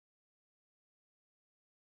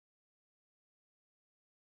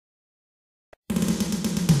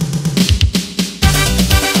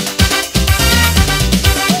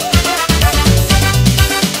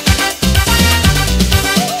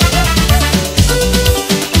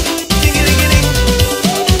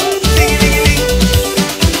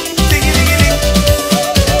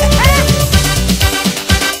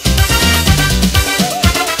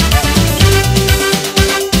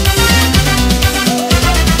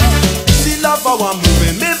how I'm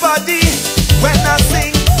moving my body when I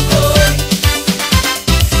sing.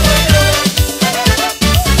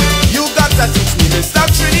 You gotta teach me, Mr.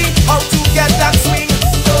 Trini, how to get that swing.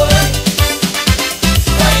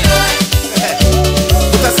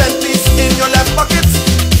 Put a cent piece in your left pocket,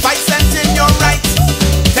 5 cents in your right,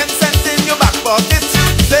 10 cents in your back pocket.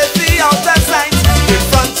 Play the outer side, in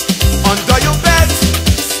front, under your bed,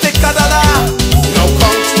 stick a dollar. Now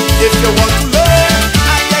count if you want to learn.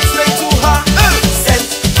 I explain to her. Cent,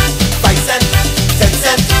 5 cent, 10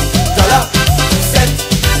 cent, dollar. Cent,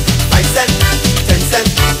 5 cent, 10 cent,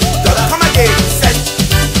 dollar. Come again. Cent,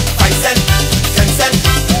 5 cent, 10 cent,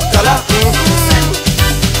 dollar. Cent,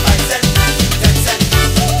 5 cent, 10 cent,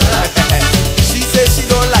 dollar. She says she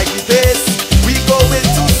don't like the pace, we going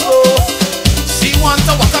too slow. She wants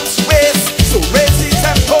to walk up waist, so raise the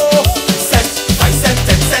tempo. Cent, 5 cent,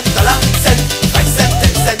 10 cent, dollar. Cent, 5 cent,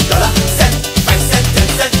 10 cent, dollar. Cent, 5 cent, 10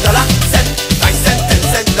 cent, dollar. Cent, 5 cent, 10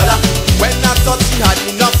 cent, dollar. When I thought she had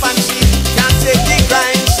enough and she can't take the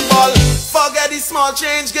grind, she ball, forget the small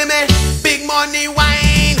change, give me big money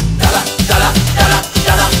wine. Dollar, dollar, dollar,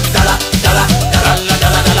 dollar, dollar, dollar, dollar, dollar,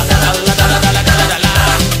 dollar, dollar, dollar, dollar, dollar, dollar.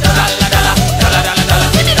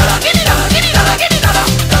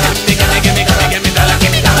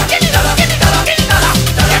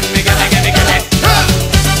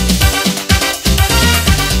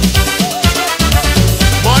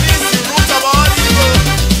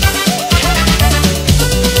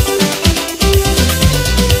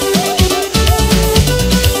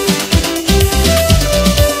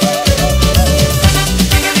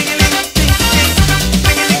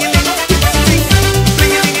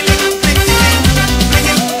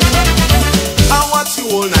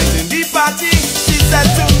 All night in the party, she said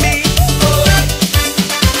to me,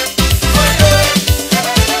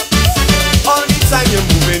 all the time you're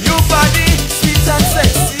moving your body, sweet and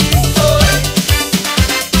sexy.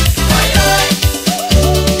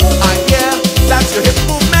 I hear that your hip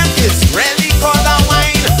movement is really called a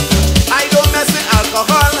wine. I don't mess with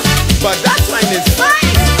alcohol, but that wine is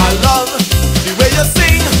fine. I love the way you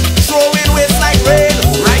sing, throwing waist like rain.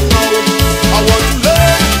 Right now, I want to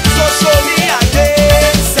learn, so show me again.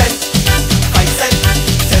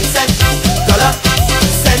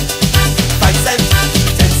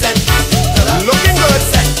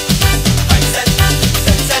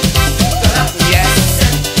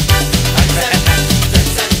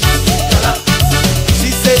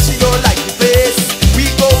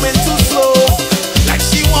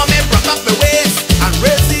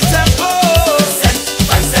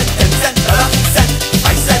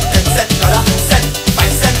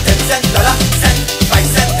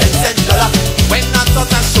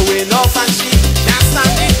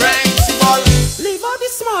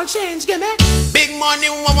 Change, give me big money,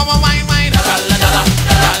 wine, wine, dollar, dollar,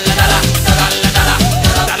 dollar, dollar, dollar,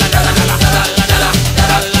 dollar, dollar, dollar, dollar, dollar,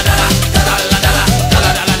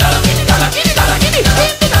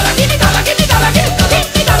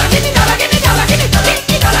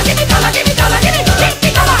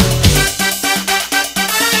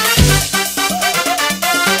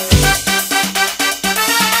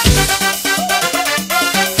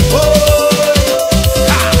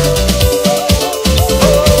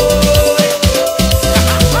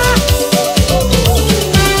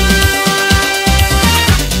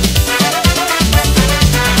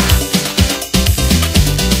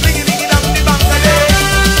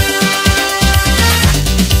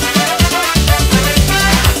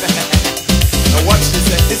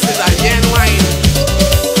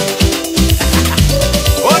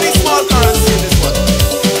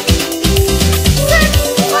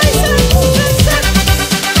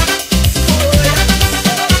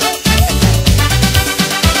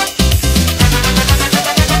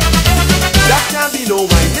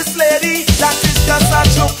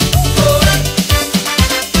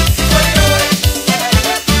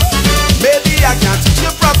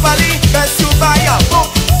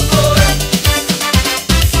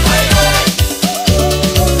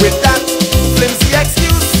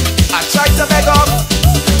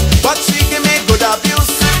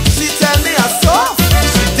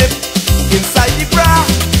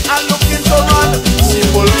 pull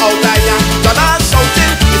out a young dollar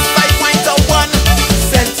shouting, it's 5 points to 1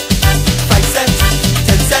 cent.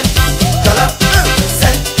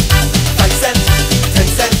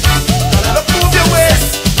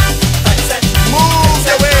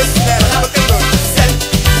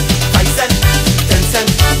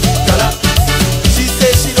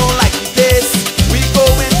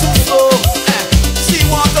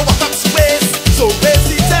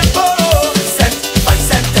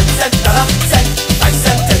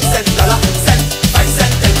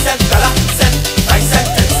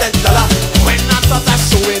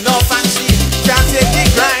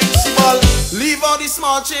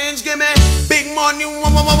 change